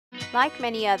Like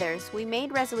many others, we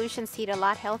made resolutions to eat a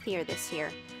lot healthier this year.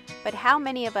 But how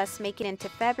many of us make it into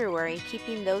February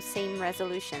keeping those same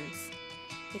resolutions?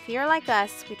 If you're like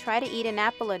us, we try to eat an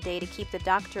apple a day to keep the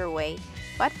doctor away,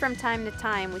 but from time to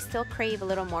time we still crave a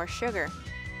little more sugar.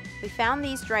 We found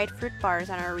these dried fruit bars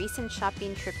on our recent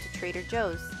shopping trip to Trader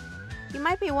Joe's. You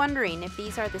might be wondering if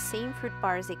these are the same fruit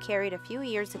bars they carried a few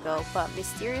years ago but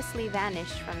mysteriously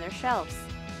vanished from their shelves.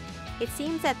 It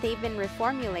seems that they've been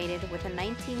reformulated with a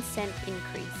 19-cent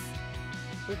increase.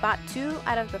 We bought 2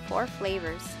 out of the 4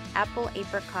 flavors, apple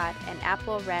apricot and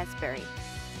apple raspberry.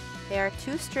 There are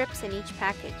 2 strips in each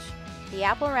package. The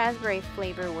apple raspberry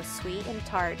flavor was sweet and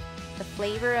tart. The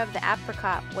flavor of the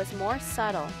apricot was more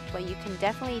subtle, but you can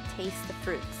definitely taste the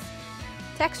fruits.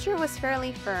 Texture was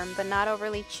fairly firm but not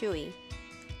overly chewy.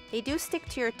 They do stick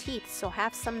to your teeth, so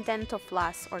have some dental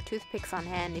floss or toothpicks on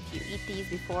hand if you eat these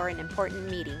before an important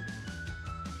meeting.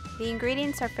 The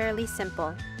ingredients are fairly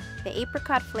simple. The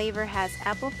apricot flavor has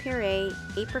apple puree,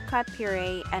 apricot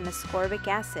puree, and ascorbic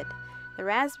acid. The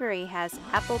raspberry has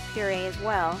apple puree as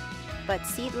well, but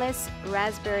seedless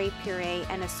raspberry puree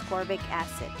and ascorbic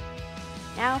acid.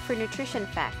 Now for nutrition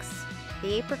facts.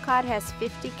 The apricot has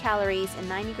 50 calories and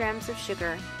 90 grams of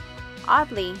sugar.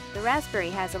 Oddly, the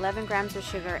raspberry has 11 grams of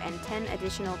sugar and 10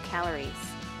 additional calories.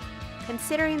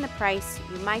 Considering the price,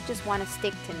 you might just want to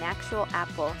stick to an actual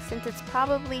apple since it's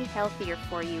probably healthier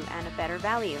for you and a better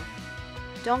value.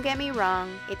 Don't get me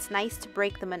wrong, it's nice to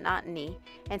break the monotony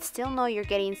and still know you're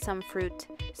getting some fruit,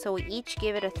 so we each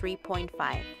give it a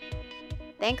 3.5.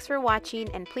 Thanks for watching,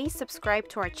 and please subscribe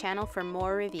to our channel for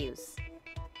more reviews.